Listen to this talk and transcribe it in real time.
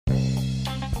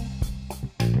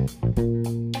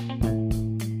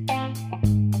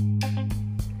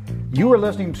You are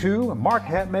listening to Mark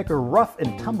Hatmaker Rough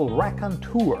and Tumble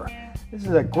Raconteur. This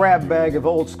is a grab bag of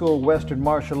old school Western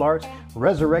martial arts,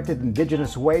 resurrected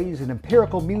indigenous ways, and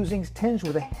empirical musings tinged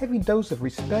with a heavy dose of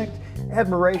respect,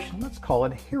 admiration, let's call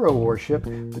it hero worship,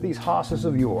 for these hosses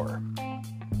of yore.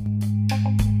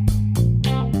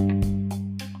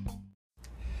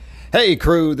 Hey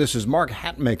crew, this is Mark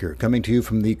Hatmaker coming to you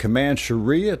from the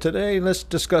Comancheria. Today, let's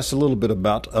discuss a little bit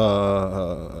about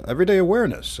everyday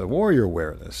awareness, warrior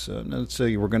awareness. Let's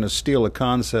say we're going to steal a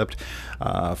concept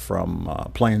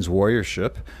from Plains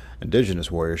warriorship, indigenous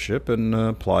warriorship, and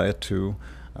apply it to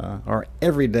our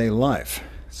everyday life.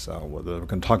 So we're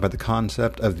going to talk about the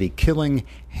concept of the killing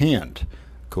hand.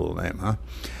 Cool name, huh?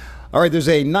 All right, there's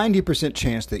a 90%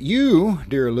 chance that you,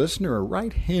 dear listener, are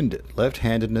right-handed.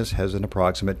 Left-handedness has an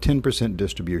approximate 10%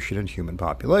 distribution in human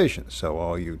populations. So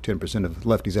all you 10% of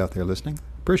lefties out there listening,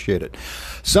 appreciate it.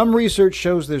 Some research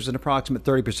shows there's an approximate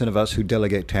 30% of us who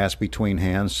delegate tasks between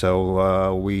hands,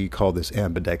 so we call this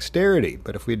ambidexterity.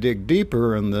 But if we dig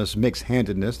deeper in this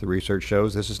mixed-handedness, the research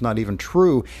shows this is not even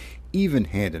true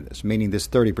even-handedness, meaning this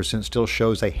 30% still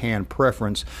shows a hand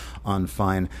preference on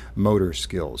fine motor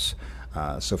skills.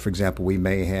 So, for example, we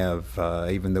may have,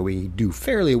 even though we do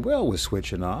fairly well with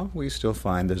switching off, we still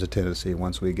find there's a tendency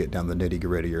once we get down the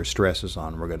nitty-gritty or stress is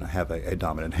on, we're going to have a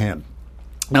dominant hand.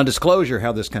 Now, disclosure,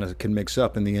 how this kind of can mix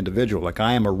up in the individual. Like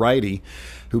I am a righty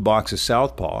who boxes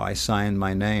southpaw. I sign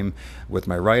my name with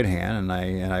my right hand,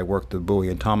 and I work the bowie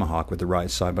and tomahawk with the right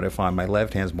side, but I find my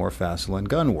left hand's more facile in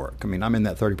gun work. I mean, I'm in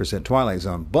that 30% twilight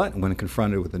zone, but when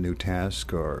confronted with a new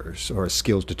task or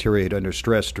skills deteriorate under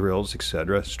stress drills,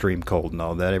 etc., stream cold and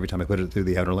all that, every time I put it through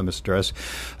the outer limit stress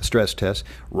test,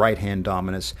 right hand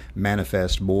dominance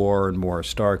manifests more and more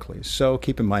starkly. So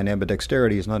keep in mind,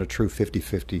 ambidexterity is not a true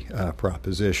 50-50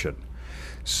 proposition.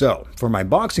 So, for my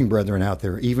boxing brethren out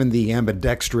there, even the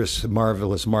ambidextrous,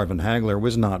 marvelous Marvin Hagler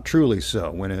was not truly so.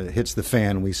 When it hits the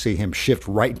fan, we see him shift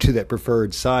right to that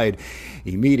preferred side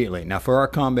immediately. Now, for our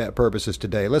combat purposes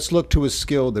today, let's look to a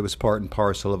skill that was part and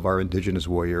parcel of our indigenous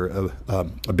warrior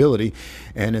ability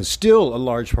and is still a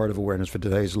large part of awareness for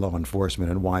today's law enforcement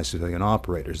and wise civilian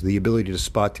operators. The ability to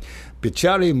spot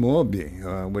Bichari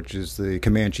Mobi, which is the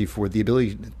Comanche for the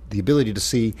ability to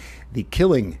see the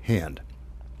killing hand.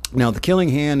 Now, the killing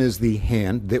hand is the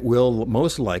hand that will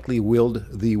most likely wield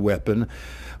the weapon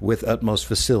with utmost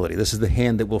facility. This is the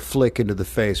hand that will flick into the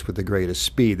face with the greatest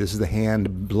speed. This is the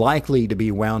hand likely to be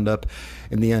wound up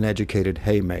in the uneducated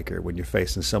haymaker when you're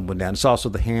facing someone down. It's also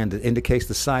the hand that indicates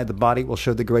the side of the body will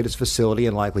show the greatest facility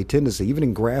and likely tendency, even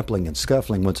in grappling and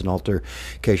scuffling once an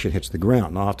altercation hits the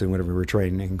ground. Often whenever we're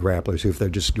training grapplers, if they're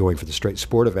just going for the straight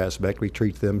sportive aspect, we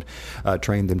train them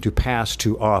to pass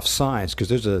to offsides,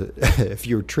 because if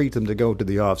you treat them to go to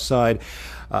the offside,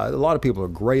 a lot of people are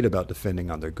great about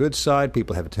defending on their good side.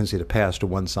 People have a tendency to pass to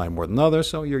one side more than the other,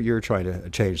 so you're trying to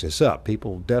change this up.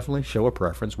 People definitely show a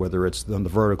preference, whether it's on the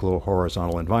vertical or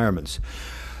horizontal environments.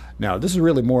 Now, this is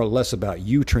really more or less about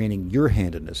you training your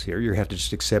handedness here. You have to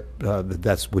just accept that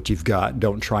that's what you've got.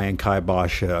 Don't try and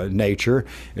kibosh nature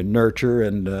and nurture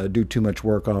and do too much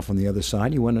work off on the other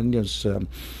side. You want to just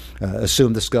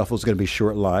assume the scuffle is going to be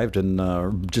short-lived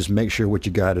and just make sure what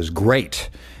you got is great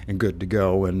and good to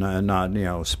go, and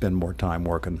not spend more time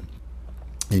working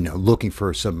looking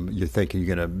for you're thinking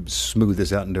you're going to smooth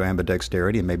this out into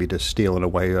ambidexterity and maybe just stealing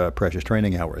away precious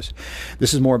training hours.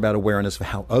 This is more about awareness of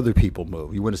how other people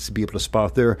move. You want to be able to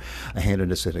spot their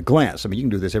handedness at a glance. I mean, you can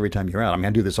do this every time you're out. I mean, I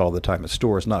do this all the time at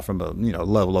stores, not from a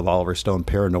level of Oliver Stone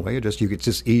paranoia. It's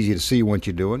just easy to see what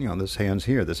you're doing. This hand's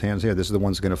here, this hand's here. This is the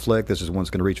one's going to flick. This is the one's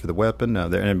going to reach for the weapon.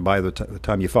 And by the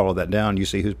time you follow that down, you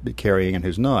see who's carrying and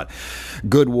who's not.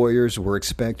 Good warriors were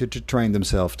expected to train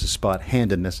themselves to spot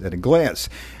handedness at a glance.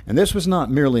 And this was not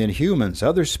merely in humans.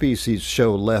 Other species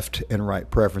show left and right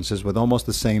preferences with almost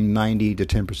the same 90 to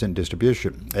 10%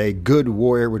 distribution. A good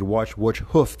warrior would watch which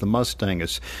hoof the Mustang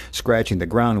is scratching the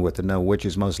ground with to know which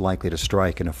is most likely to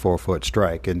strike in a 4-foot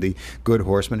strike. And the good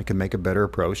horseman can make a better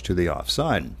approach to the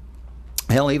offside.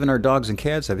 Hell, even our dogs and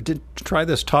cats have it. Try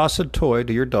this. Toss a toy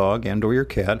to your dog and or your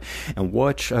cat and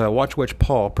watch which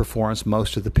paw performs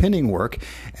most of the pinning work,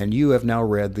 and you have now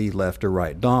read the left or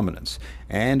right dominance.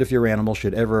 And if your animal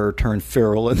should ever turn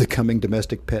feral in the coming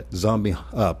domestic pet zombie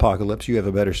apocalypse, you have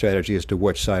a better strategy as to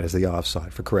which side is the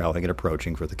offside for corralling and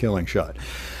approaching for the killing shot.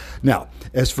 Now,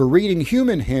 as for reading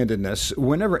human-handedness,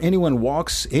 whenever anyone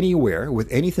walks anywhere with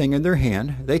anything in their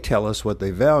hand, they tell us what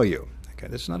they value. Okay,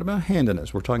 this is not about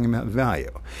handedness. We're talking about value.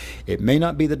 It may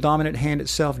not be the dominant hand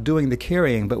itself doing the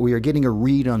carrying, but we are getting a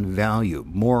read on value.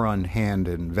 More on hand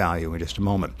and value in just a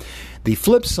moment. The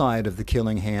flip side of the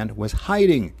killing hand was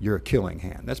hiding your killing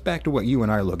hand. That's back to what you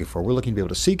and I are looking for. We're looking to be able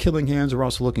to see killing hands. We're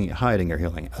also looking at hiding your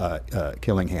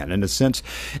killing hand. In a sense,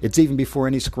 it's even before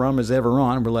any scrum is ever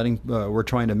on. We're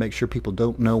trying to make sure people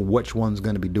don't know which one's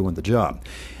going to be doing the job.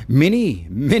 Many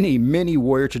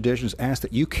warrior traditions ask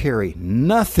that you carry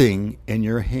nothing in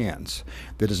your hands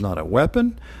that is not a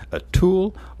weapon, a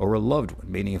tool, or a loved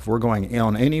one. Meaning, if we're going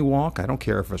on any walk, I don't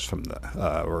care if it's from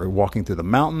we're walking through the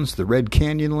mountains, the Red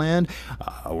Canyon land,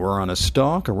 we're on a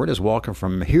stalk, or we're just walking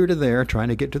from here to there trying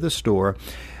to get to the store.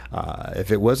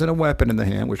 If it wasn't a weapon in the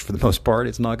hand, which for the most part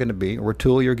it's not going to be, or a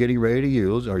tool you're getting ready to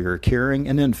use, or you're carrying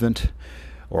an infant,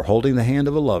 or holding the hand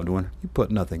of a loved one, you put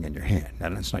nothing in your hand.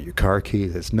 And it's not your car key,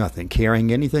 that's nothing.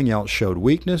 Carrying anything else showed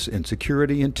weakness,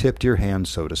 insecurity, and tipped your hand,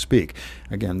 so to speak.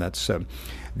 Again, that's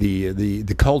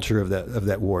the culture of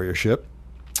that warriorship.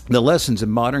 The lessons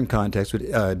in modern context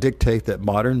would dictate that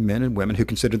modern men and women who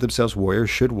consider themselves warriors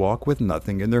should walk with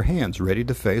nothing in their hands, ready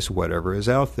to face whatever is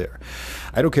out there.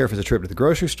 I don't care if it's a trip to the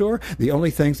grocery store. The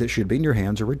only things that should be in your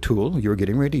hands are a tool you're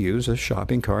getting ready to use, a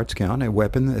shopping cart's count, a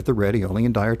weapon at the ready, only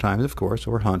in dire times, of course,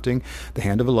 or hunting, the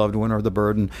hand of a loved one, or the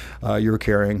burden you're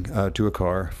carrying to a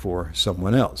car for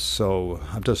someone else. So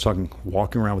I'm just talking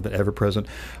walking around with an ever-present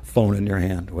phone in your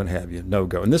hand, what have you, no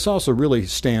go. And this also really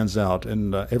stands out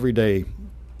in everyday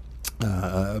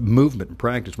movement and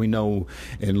practice. We know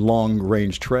in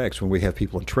long-range treks, when we have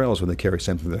people in trails, when they carry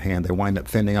something in their hand, they wind up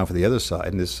fending off of the other side.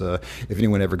 And this, if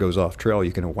anyone ever goes off trail,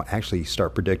 you can actually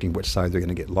start predicting which side they're going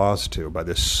to get lost to. By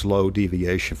this slow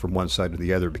deviation from one side to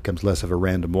the other, it becomes less of a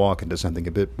random walk into something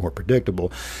a bit more predictable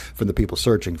from the people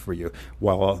searching for you,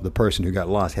 while the person who got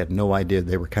lost had no idea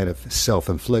they were kind of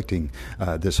self-inflicting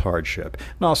this hardship.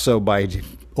 And also, by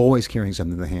always carrying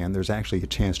something in the hand, there's actually a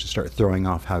chance to start throwing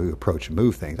off how you approach and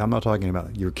move things. I'm not talking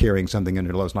about you're carrying something in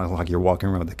your low. It's not like you're walking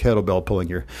around with a kettlebell pulling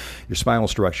your spinal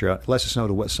structure out. It lets us know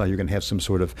to what side you're going to have some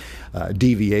sort of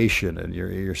deviation in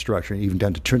your structure, even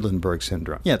down to Trendelenburg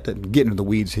syndrome. Yeah, getting into the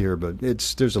weeds here, but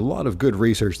there's a lot of good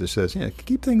research that says,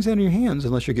 keep things out of your hands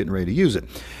unless you're getting ready to use it.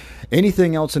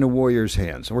 Anything else in a warrior's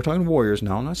hands, and we're talking warriors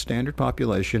now, not standard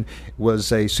population,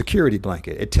 was a security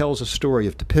blanket. It tells a story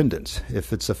of dependence.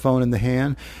 If it's a phone in the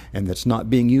hand and that's not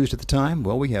being used at the time,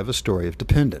 well, we have a story of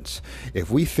dependence. If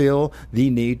we feel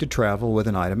the need to travel with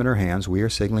an item in our hands, we are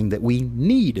signaling that we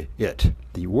need it.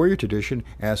 The warrior tradition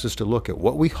asks us to look at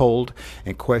what we hold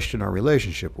and question our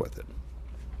relationship with it.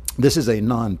 This is a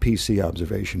non-PC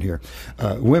observation here.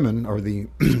 Women are the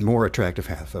more attractive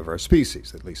half of our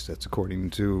species. At least that's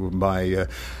according to my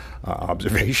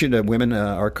observation. Women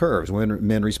are curves.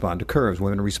 Men respond to curves.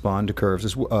 Women respond to curves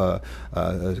as well.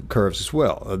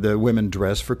 The women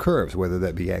dress for curves, whether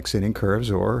that be accenting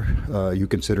curves or you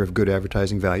consider of good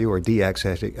advertising value, or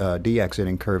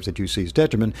de-accenting curves that you see as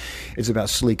detriment. It's about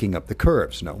sleeking up the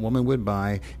curves. No woman would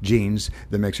buy jeans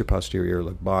that makes her posterior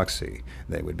look boxy.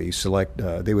 They would be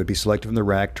selective in the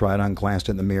rack, tried on, glanced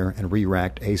in the mirror, and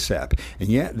re-racked ASAP. And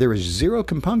yet there is zero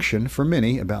compunction for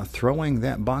many about throwing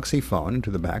that boxy phone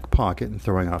into the back pocket and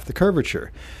throwing off the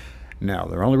curvature. Now,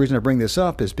 the only reason I bring this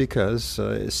up is because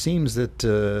it seems that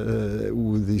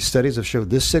the studies have showed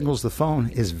this signals the phone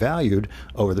is valued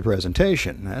over the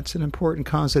presentation. That's an important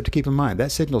concept to keep in mind.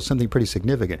 That signals something pretty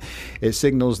significant. It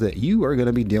signals that you are going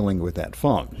to be dealing with that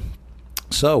phone.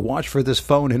 So watch for this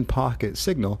phone in pocket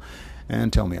signal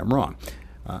and tell me I'm wrong.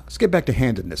 Let's get back to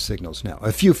handedness signals now.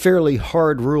 A few fairly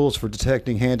hard rules for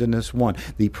detecting handedness. 1,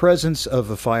 the presence of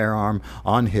a firearm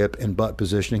on hip and butt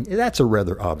positioning. That's a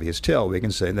rather obvious tell. We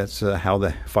can say that's how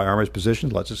the firearm is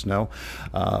positioned. Lets us know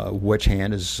which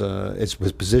hand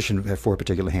was positioned for a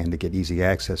particular hand to get easy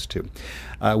access to.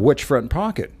 Which front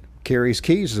pocket carries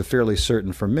keys is fairly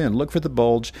certain for men. Look for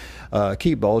the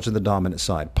key bulge in the dominant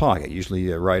side pocket. Usually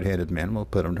right-handed men will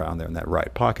put them down there in that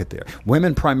right pocket there.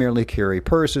 Women primarily carry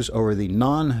purses over the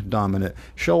non-dominant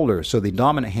shoulder, so the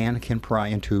dominant hand can pry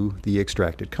into the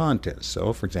extracted contents.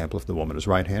 So, for example, if the woman is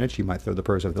right-handed, she might throw the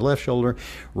purse over the left shoulder.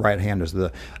 Right hand is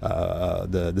the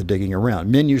digging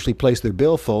around. Men usually place their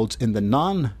billfolds in the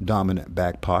non-dominant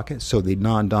back pocket, so the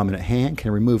non-dominant hand can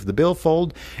remove the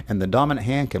billfold, and the dominant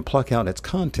hand can pluck out its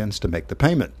contents to make the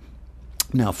payment.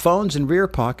 Now, phones in rear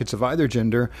pockets of either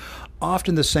gender,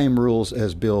 often the same rules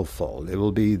as billfold. It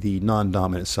will be the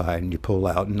non-dominant side, and you pull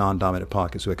out non-dominant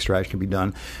pockets, so extraction can be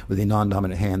done with the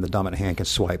non-dominant hand. The dominant hand can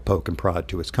swipe, poke, and prod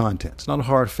to its contents. Not a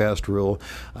hard, fast rule.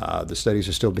 The studies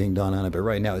are still being done on it, but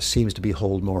right now it seems to be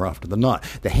hold more often than not.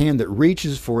 The hand that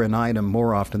reaches for an item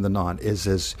more often than not is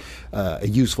as a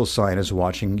useful sign as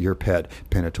watching your pet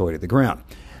penetrate the ground.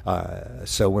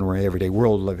 So when we're in the everyday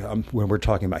world, when we're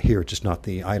talking about here, it's just not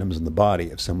the items in the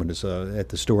body. If someone is at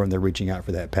the store and they're reaching out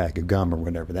for that pack of gum or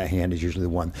whatever, that hand is usually the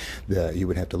one that you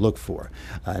would have to look for.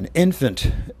 An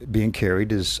infant being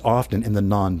carried is often in the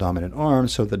non-dominant arm,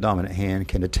 so the dominant hand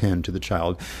can attend to the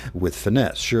child with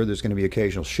finesse. Sure, there's going to be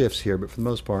occasional shifts here, but for the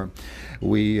most part,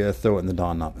 we throw it in the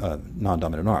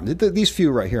non-dominant arm. These few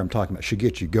right here I'm talking about should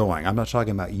get you going. I'm not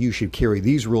talking about you should carry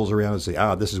these rules around and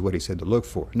say, this is what he said to look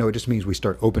for. No, it just means we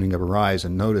start opening up our eyes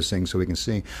and noticing so we can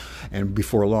see. And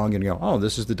before long, you go,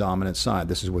 this is the dominant side.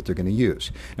 This is what they're going to use.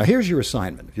 Now, here's your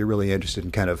assignment. If you're really interested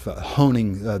in kind of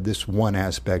honing this one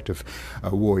aspect of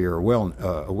warrior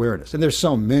awareness. And there's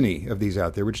so many of these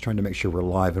out there. We're just trying to make sure we're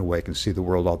alive and awake and see the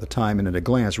world all the time. And at a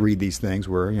glance, read these things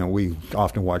where, we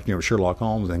often watch, Sherlock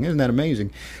Holmes thing. Isn't that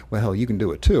amazing? Well, hell, you can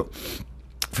do it too.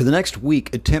 For the next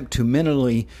week, attempt to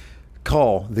mentally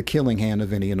call the killing hand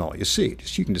of any and all you see.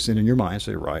 You can just in your mind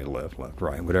say right, left,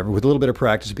 right, whatever. With a little bit of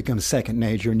practice, it becomes second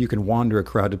nature, and you can wander a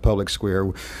crowded public square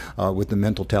with the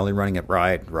mental tally running at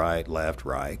right, left,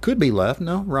 right. Could be left,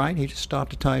 no, right. He just stopped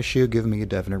to tie a shoe, giving me a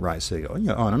definite right signal.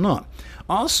 On and on.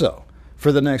 Also,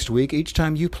 for the next week, each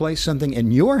time you place something in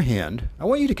your hand, I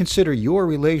want you to consider your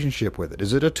relationship with it.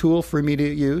 Is it a tool for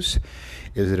immediate use?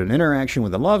 Is it an interaction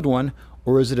with a loved one?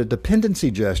 Or is it a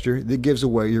dependency gesture that gives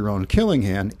away your own killing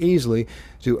hand easily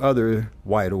to other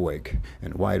wide awake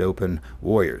and wide open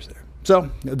warriors there? So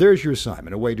there's your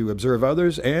assignment, a way to observe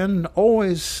others and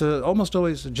always, almost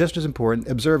always, just as important,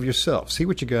 observe yourself. See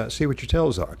what you got, see what your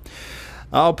tells are.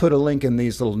 I'll put a link in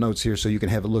these little notes here so you can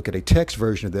have a look at a text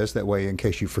version of this. That way, in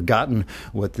case you've forgotten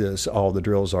what all the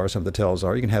drills are, some of the tells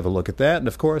are, you can have a look at that. And,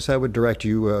 of course, I would direct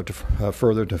you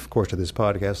further, to this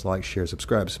podcast. Like, share,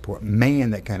 subscribe, support.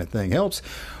 Man, that kind of thing helps.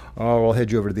 Or I'll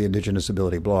head you over to the Indigenous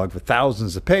Ability blog for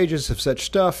thousands of pages of such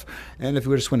stuff. And if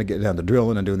you just want to get down to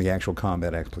drilling and doing the actual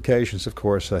combat applications, of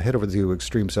course, head over to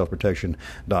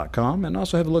extremeselfprotection.com and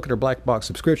also have a look at our Black Box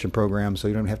subscription program so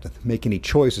you don't have to make any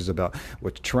choices about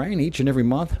what to train each and every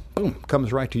month. Boom,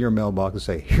 comes right to your mailbox and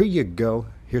say, here you go.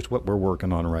 Here's what we're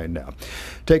working on right now.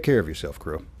 Take care of yourself,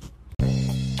 crew.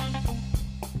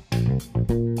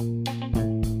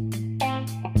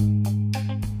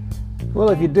 Well,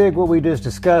 if you dig what we just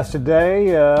discussed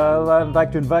today, I'd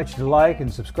like to invite you to like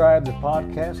and subscribe to the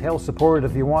podcast. Hell, support it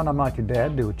if you want. I'm not your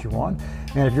dad. Do what you want.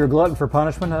 And if you're a glutton for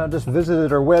punishment, just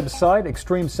visit our website,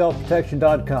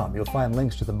 extremeselfprotection.com. You'll find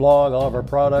links to the blog, all of our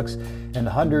products, and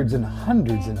hundreds and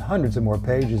hundreds and hundreds of more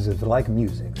pages of like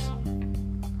musings.